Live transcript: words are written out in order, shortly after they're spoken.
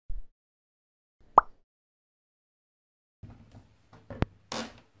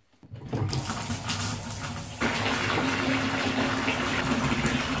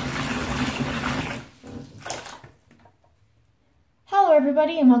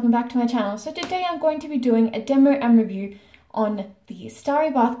everybody and welcome back to my channel. So today I'm going to be doing a demo and review on the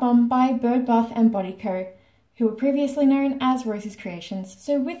Starry Bath Bomb by Bird Bath and Body Co, who were previously known as Rosie's Creations.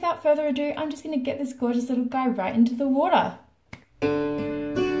 So without further ado, I'm just going to get this gorgeous little guy right into the water.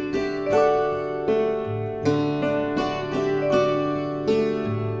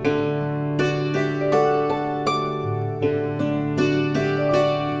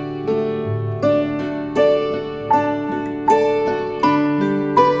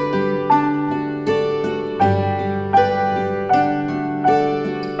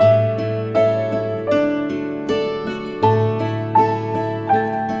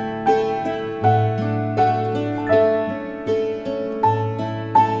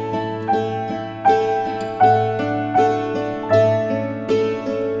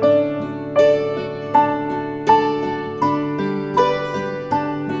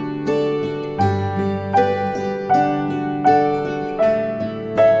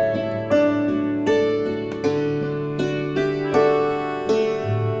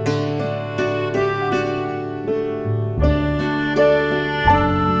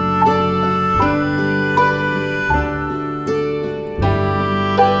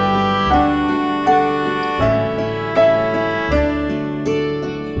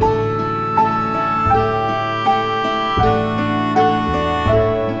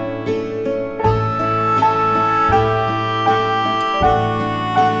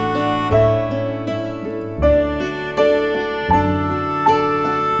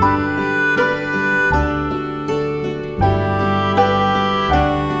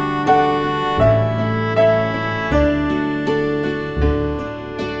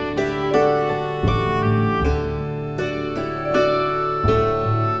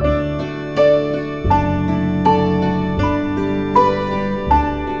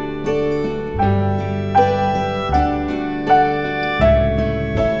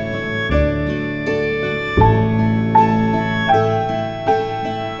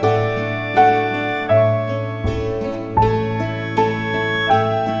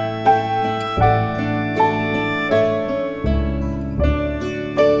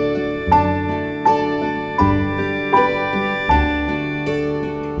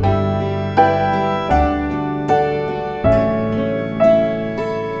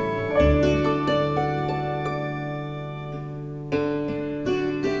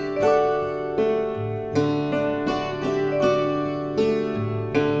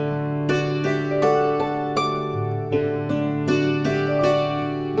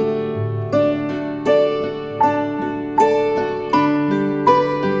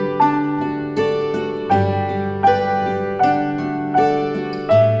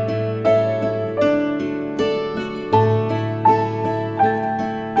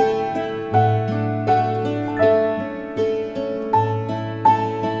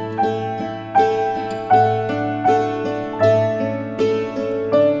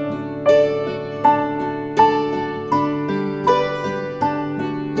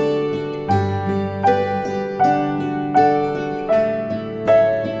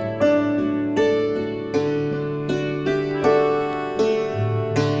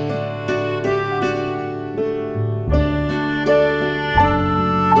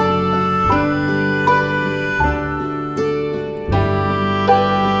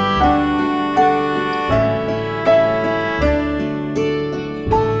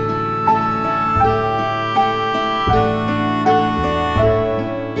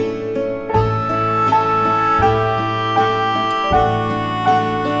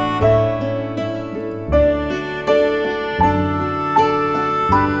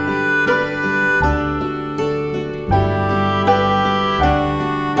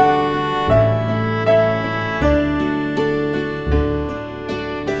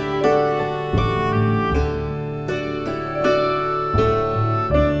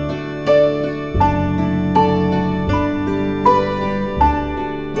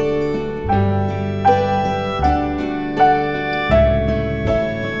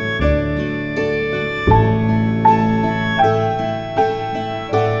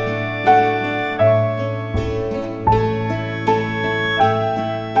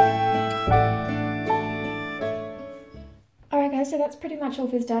 So that's pretty much all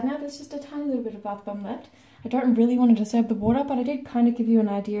fizzed out now. There's just a tiny little bit of bath bomb left. I don't really want to disturb the water, but I did kind of give you an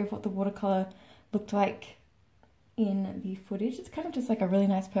idea of what the watercolour looked like in the footage. It's kind of just like a really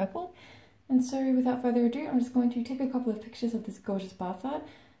nice purple. And so without further ado, I'm just going to take a couple of pictures of this gorgeous bath art,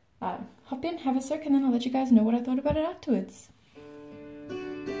 hop in, have a soak, and then I'll let you guys know what I thought about it afterwards.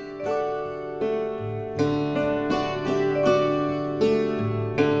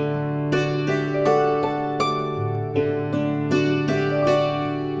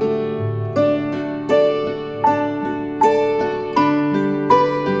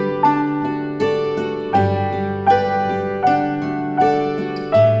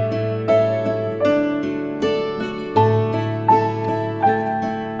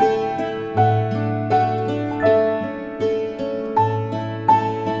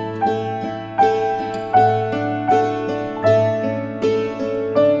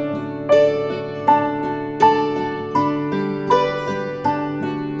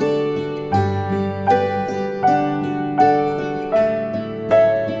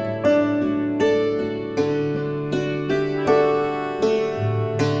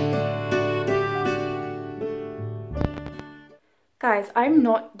 guys, I'm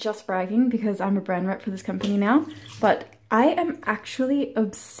not just bragging because I'm a brand rep for this company now, but I am actually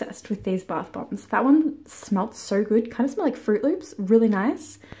obsessed with these bath bombs. That one smelled so good, kind of smelled like Fruit Loops, really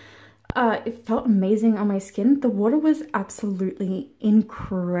nice. It felt amazing on my skin. The water was absolutely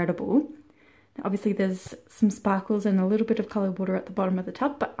incredible. Now, obviously there's some sparkles and a little bit of coloured water at the bottom of the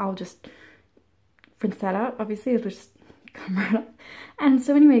tub, but I'll just rinse that out. Obviously it'll just come right up. And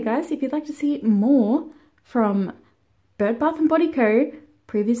so anyway guys, if you'd like to see more from Bird Bath & Body Co.,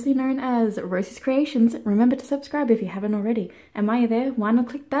 previously known as Rosie's Creations, remember to subscribe if you haven't already. And while you're there, why not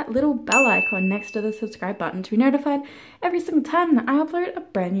click that little bell icon next to the subscribe button to be notified every single time that I upload a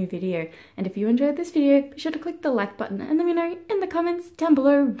brand new video. And if you enjoyed this video, be sure to click the like button and let me know in the comments down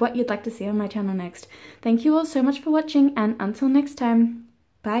below what you'd like to see on my channel next. Thank you all so much for watching, and until next time,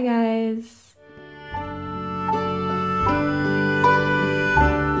 bye guys!